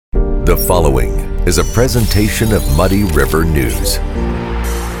The following is a presentation of Muddy River News.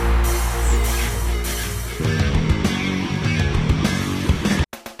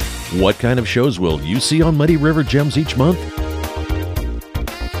 What kind of shows will you see on Muddy River Gems each month?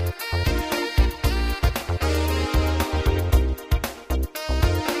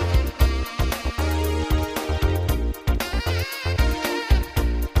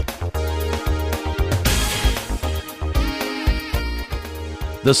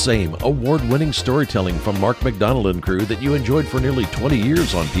 The same award-winning storytelling from Mark McDonald and crew that you enjoyed for nearly 20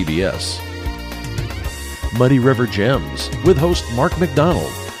 years on PBS. Muddy River Gems with host Mark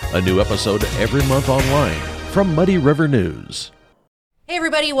McDonald. A new episode every month online from Muddy River News. Hey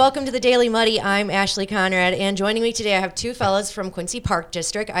everybody, welcome to the Daily Muddy. I'm Ashley Conrad, and joining me today I have two fellas from Quincy Park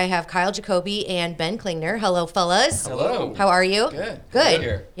District. I have Kyle Jacoby and Ben Klingner. Hello, fellas. Hello. How are you? Good.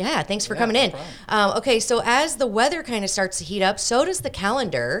 Good. Yeah, thanks for coming in. Okay, so as the weather kind of starts to heat up, so does the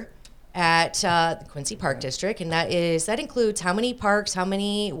calendar at the Quincy Park District, and that includes how many parks, what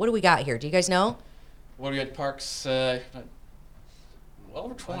do we got here? Do you guys know? What do we got parks? Well,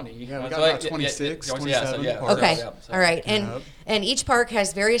 over 20. Yeah, we got about 26, 27 parks. Okay, all right. And each park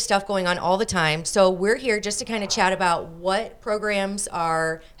has various stuff going on all the time. So we're here just to kind of chat about what programs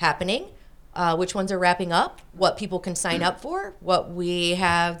are happening, which ones are wrapping up, what people can sign up for, what we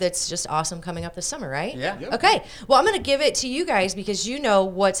have that's just awesome coming up this summer, right? Yeah. Yep. Okay. Well, I'm going to give it to you guys because you know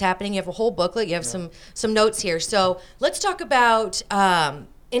what's happening. You have a whole booklet. You have some notes here. So let's talk about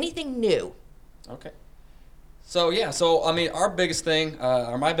anything new. Okay. So I mean, our biggest thing,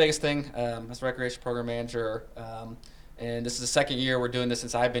 or my biggest thing, as a recreation program manager, and this is the second year we're doing this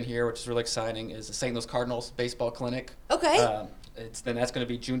since I've been here, which is really exciting, is the St. Louis Cardinals baseball clinic. Okay. That's going to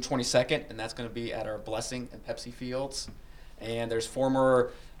be June 22nd, and that's going to be at our Blessing and Pepsi Fields. And there's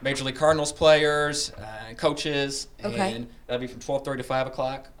former Major League Cardinals players and coaches, and that'll be from 12:30 to 5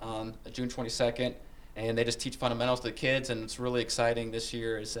 o'clock on June 22nd. And they just teach fundamentals to the kids, and it's really exciting. This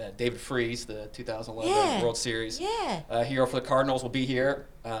year is David Freese, the 2011 World Series hero for the Cardinals, will be here.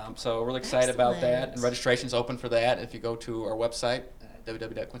 So we're really excited about that. And registration's open for that. If you go to our website,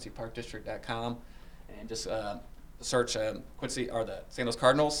 www.quincyparkdistrict.com, and just search Quincy or the St. Louis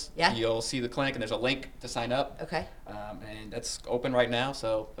Cardinals, you'll see the clinic, and there's a link to sign up. Okay. And that's open right now.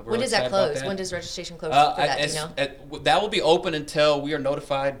 So we're when does really that close? that. When does registration close for that? Do you know? That will be open until we are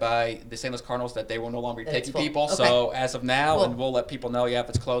notified by the St. Louis Cardinals that they will no longer be taking people. Okay. So as of now, and we'll let people know, if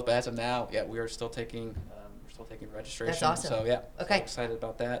it's closed. But as of now, we are still taking registration. That's awesome. So okay, so excited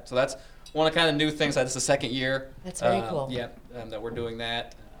about that. So that's one of the kind of new things. That's the second year. That's very cool. That we're doing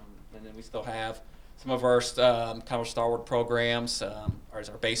that, and then we still have some of our kind of starward programs. Our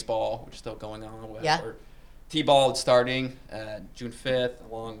baseball, which is still going on. Our T-ball is starting June 5th,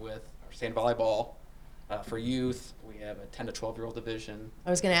 along with our sand volleyball for youth. We have a 10 to 12-year-old division. I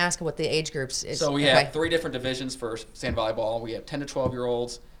was going to ask what the age groups is. So we have 3 different divisions for sand volleyball. We have 10 to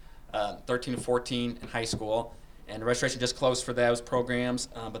 12-year-olds, 13 to 14 in high school. And the registration just closed for those programs,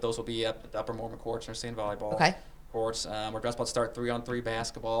 but those will be up at the Upper Mormon courts or sand volleyball courts. We're just about to start 3-on-3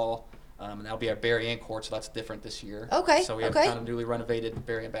 basketball. And that'll be our Berry Ann court, so that's different this year. Okay. So we have kind of newly renovated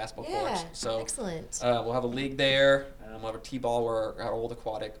Berry Ann basketball courts. So excellent. We'll have a league there. We'll have a T-ball where our old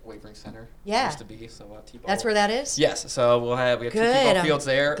aquatic wavering center used to be. So T-ball. That's where that is? Yes. So we have 2 T-ball fields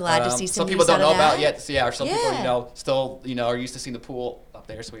there. Glad to see some people don't know about yet. Or some people still are used to seeing the pool up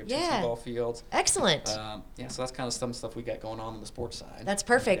there. So we have 2 T-ball fields. Excellent. So that's kind of some stuff we got going on the sports side. That's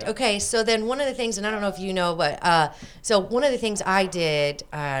perfect. Okay. So then one of the things, and I don't know if you know, but so one of the things I did,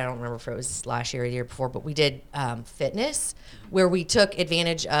 I don't remember if it was last year or the year before, but we did fitness, where we took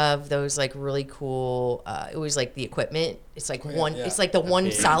advantage of those like really cool. It was like the equipment. It's like it's like the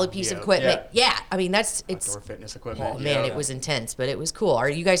one solid piece of equipment. Yeah. I mean it's outdoor fitness equipment. Oh man, it was intense, but it was cool. Are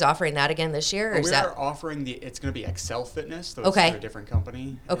you guys offering that again this year? Or we're offering it's going to be Excel Fitness. So it's a different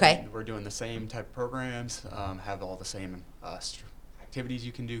company. Okay. And we're doing the same type of programs. Have all the same activities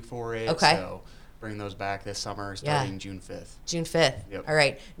you can do for it. Okay. So bring those back this summer starting June 5th. June 5th. Yep. All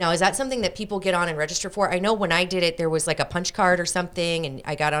right. Now, is that something that people get on and register for? I know when I did it, there was like a punch card or something, and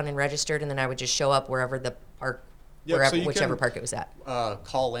I got on and registered, and then I would just show up wherever the park, whichever park it was at.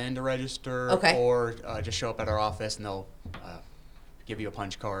 Call in to register, or just show up at our office, and they'll give you a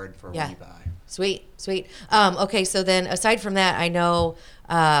punch card for when you buy. Sweet. Okay, so then aside from that, I know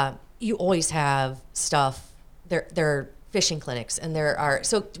you always have stuff. They're fishing clinics, and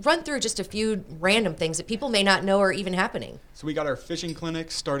so run through just a few random things that people may not know are even happening. So we got our fishing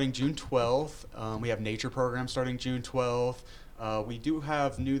clinics starting June 12th. We have nature programs starting June 12th. We do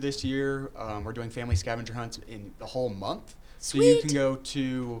have new this year. We're doing family scavenger hunts in the whole month. Sweet. So you can go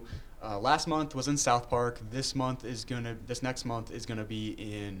to last month was in South Park. This next month is gonna be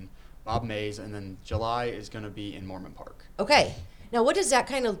in Bob Mays, and then July is going to be in Mormon Park. Okay. Now, what does that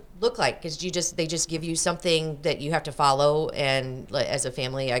kind of look like? Because they just give you something that you have to follow, and as a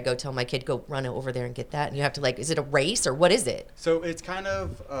family, I go tell my kid, go run over there and get that, and you have to is it a race or what is it? So it's kind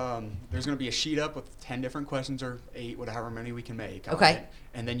of there's going to be a sheet up with 10 different questions or 8, whatever many we can make. Okay.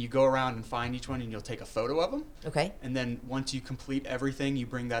 And then you go around and find each one, and you'll take a photo of them. Okay. And then once you complete everything, you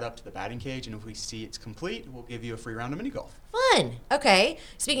bring that up to the batting cage, and if we see it's complete, we'll give you a free round of mini golf. Fun. Okay.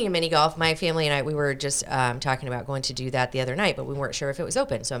 Speaking of mini golf, my family and I, we were just talking about going to do that the other night, but we weren't sure if it was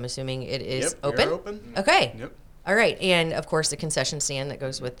open. So I'm assuming it is open. We're open. Okay. Yep. All right. And of course, the concession stand that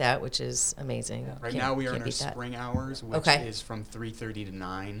goes with that, which is amazing. Yeah. Right now we are in our spring hours, which is from 3:30 to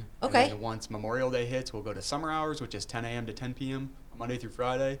 9. Okay. And then once Memorial Day hits, we'll go to summer hours, which is 10 a.m. to 10 p.m. Monday through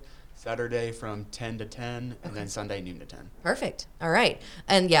Friday. Saturday from 10 to 10, and then Sunday noon to 10. Perfect. All right.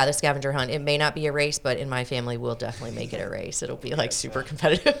 And yeah, the scavenger hunt, it may not be a race, but in my family, we'll definitely make it a race. It'll be super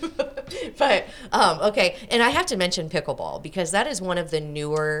competitive. But, okay. And I have to mention pickleball because that is one of the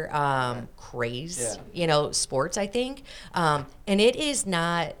newer craze, sports, I think. And it is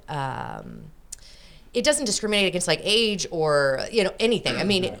not, it doesn't discriminate against age or, anything. I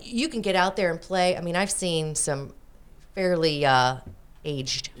mean, you can get out there and play. I mean, I've seen some fairly,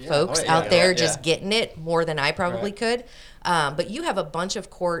 aged folks out there just getting it more than I probably could. But you have a bunch of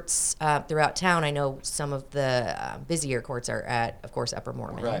courts throughout town. I know some of the busier courts are at, of course, Upper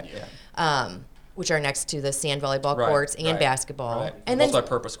Mormon. Right, yeah. Which are next to the sand volleyball courts and basketball. Right. And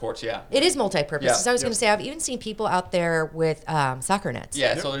multi-purpose courts, yeah. It is multi-purpose. Yeah. So I was going to say, I've even seen people out there with soccer nets.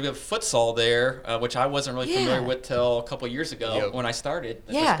 Yeah, so we have futsal there, which I wasn't really familiar with till a couple years ago when I started at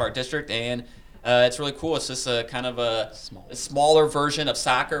Quincy Park District. And it's really cool. It's just a kind of a smaller version of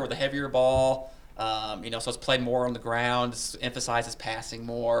soccer with a heavier ball. So it's played more on the ground. It emphasizes passing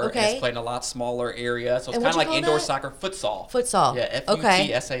more. Okay. And it's played in a lot smaller area. So it's kind of like indoor soccer futsal. Futsal. Yeah,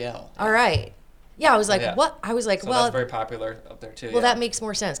 F-U-T-S-A-L. All right. Yeah, I was like, what? I was like, so well, that's very popular up there too. Well, that makes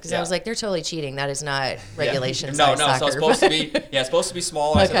more sense because I was like, they're totally cheating. That is not regulation. No, soccer. So it's supposed to be, it's supposed to be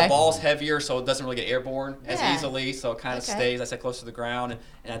smaller. I said the ball's heavier, so it doesn't really get airborne as easily. So it kind of stays, I said, close to the ground,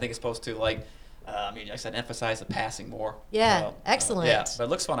 and I think it's supposed to like I said, emphasize the passing more. Yeah, so, excellent. But it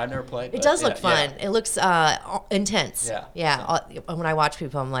looks fun. I've never played. It does look fun. It looks intense. Yeah. When I watch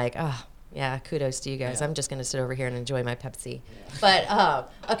people, I'm like, oh, yeah, kudos to you guys. I'm just going to sit over here and enjoy my Pepsi. Yeah.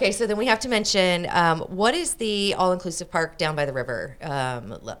 But, okay, so then we have to mention, what is the all-inclusive park down by the river?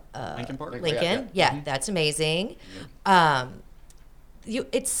 Lincoln Park? Lincoln. Yeah, that's amazing. Yeah.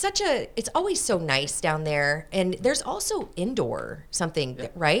 It's always so nice down there, and there's also indoor something,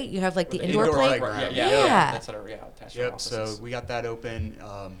 right? You have the indoor playground. Yeah. That's what attached to our offices. So we got that open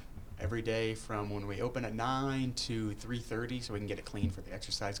every day from when we open at 9 to 3:30, so we can get it clean for the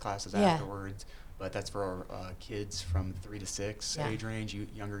exercise classes afterwards. But that's for our kids from 3 to 6 age range,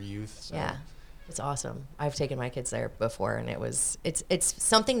 younger youth. So. Yeah. It's awesome. I've taken my kids there before, and it's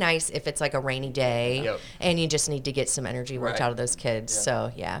something nice if it's like a rainy day and you just need to get some energy worked out of those kids.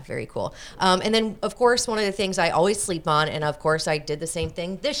 So yeah, very cool. And then of course, one of the things I always sleep on, and of course I did the same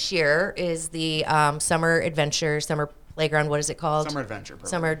thing this year, is the summer playground. What is it called?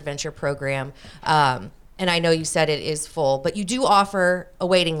 Summer Adventure Program. And I know you said it is full, but you do offer a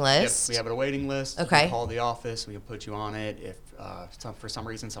waiting list. Yep, we have a waiting list. Okay. You can call the office. We can put you on it. If for some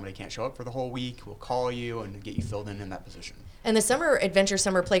reason somebody can't show up for the whole week, we'll call you and get you filled in that position. And the summer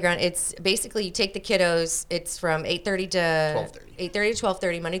playground, it's basically you take the kiddos. It's from 8:30 to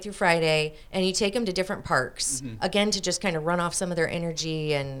 12:30 Monday through Friday, and you take them to different parks again to just kind of run off some of their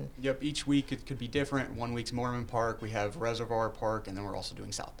energy and. Yep, each week it could be different. 1 week's Mormon Park, we have Reservoir Park, and then we're also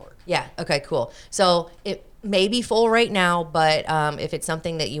doing South Park. Yeah. Okay. Cool. So it may be full right now, but if it's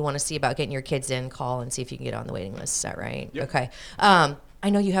something that you want to see about getting your kids in, call and see if you can get on the waiting list. Is that right? Yep. Okay. I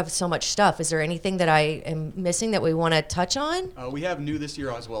know you have so much stuff. Is there anything that I am missing that we want to touch on? We have new this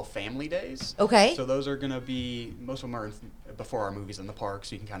year as well, family days. Okay. So those are going to be, most of them are before our movies in the park,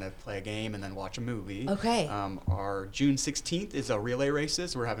 so you can kind of play a game and then watch a movie. Okay. Our June 16th is relay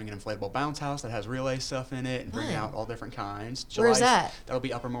races. We're having an inflatable bounce house that has relay stuff in it and bringing out all different kinds. Where's that? That'll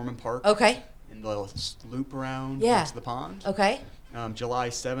be Upper Mormon Park. Okay. In the little loop around next to the pond. Okay. July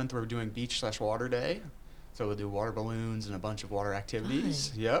 7th, we're doing beach/water day. So we'll do water balloons and a bunch of water activities.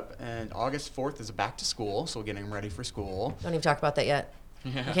 Fun. Yep. And August 4th is back to school, so we're getting ready for school. Don't even talk about that yet.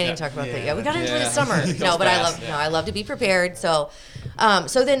 We can't even talk about that yet. We got to enjoy the Yeah. summer. No, but I love to be prepared. So,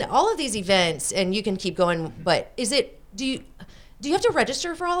 so then all of these events, and you can keep going. But Do you have to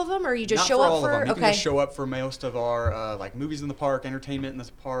register for all of them, or you just Not show for up all for? of them. You Okay. can just show up for most of our like movies in the park, entertainment in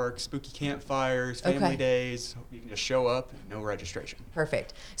the park, spooky campfires, family days. You can just show up, no registration.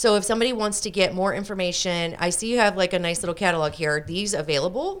 Perfect. So if somebody wants to get more information, I see you have like a nice little catalog here. Are these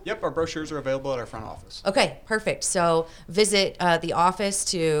available? Yep, our brochures are available at our front office. Okay, perfect. So visit the office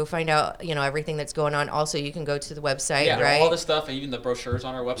to find out, everything that's going on. Also, you can go to the website, Yeah, right? all the stuff, and even the brochures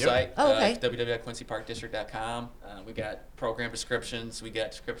on our website. Yep. Oh, okay. www.quincyparkdistrict.com. We got program descriptions. We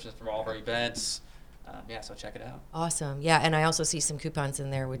got descriptions from all of our events. So check it out. Awesome. Yeah, and I also see some coupons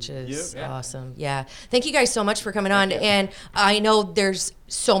in there, which is Yep. awesome. Yeah. Thank you guys so much for coming on. And I know there's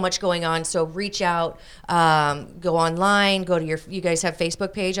so much going on, so reach out, go online, go to you guys have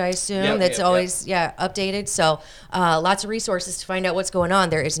Facebook page, I assume, that's always updated. So lots of resources to find out what's going on.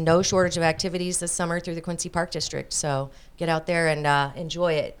 There is no shortage of activities this summer through the Quincy Park District. So get out there and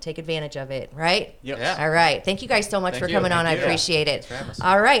enjoy it. Take advantage of it, right? Yep. Yeah. All right. Thank you guys so much for you. coming on. I Thank you. appreciate it. Thanks for having us.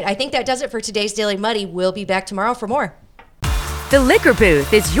 All right. I think that does it for today's Daily Muddy. We'll be back tomorrow for more. The Liquor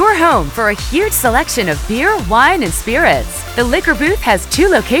Booth is your home for a huge selection of beer, wine, and spirits. The Liquor Booth has 2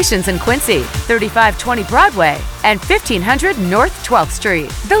 locations in Quincy, 3520 Broadway and 1500 North 12th Street.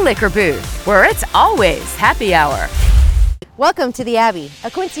 The Liquor Booth, where it's always happy hour. Welcome to the Abbey,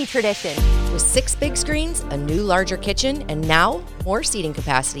 a Quincy tradition. With 6 big screens, a new larger kitchen, and now more seating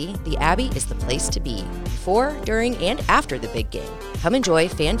capacity, the Abbey is the place to be before, during, and after the big game. Come enjoy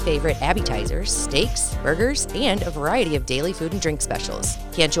fan favorite appetizers, steaks, burgers, and a variety of daily food and drink specials.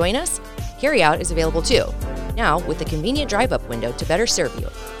 Can't join us? Carryout is available too. Now with a convenient drive-up window to better serve you.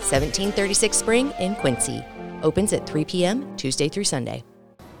 1736 Spring in Quincy. Opens at 3 p.m. Tuesday through Sunday.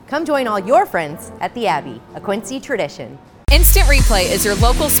 Come join all your friends at the Abbey, a Quincy tradition. Instant Replay is your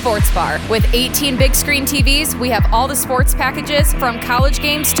local sports bar. With 18 big screen TVs, we have all the sports packages from college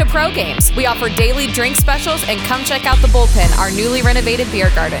games to pro games. We offer daily drink specials, and come check out the Bullpen, our newly renovated beer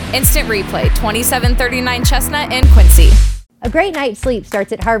garden. Instant Replay, 2739 Chestnut in Quincy. A great night's sleep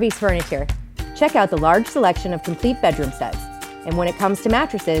starts at Harvey's Furniture. Check out the large selection of complete bedroom sets. And when it comes to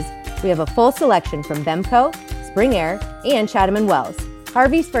mattresses, we have a full selection from Bemco, Spring Air, and Chatham & Wells.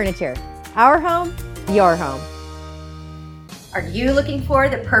 Harvey's Furniture. Our home, your home. Are you looking for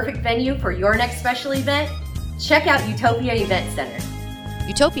the perfect venue for your next special event? Check out Utopia Event Center.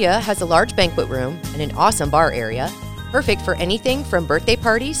 Utopia has a large banquet room and an awesome bar area, perfect for anything from birthday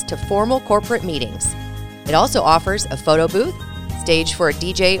parties to formal corporate meetings. It also offers a photo booth, stage for a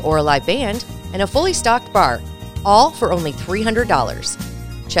DJ or a live band, and a fully stocked bar, all for only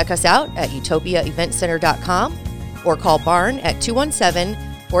 $300. Check us out at utopiaeventcenter.com or call Barn at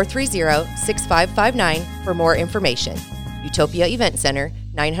 217-430-6559 for more information. Utopia Event Center,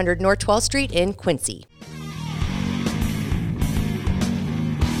 900 North 12th Street in Quincy.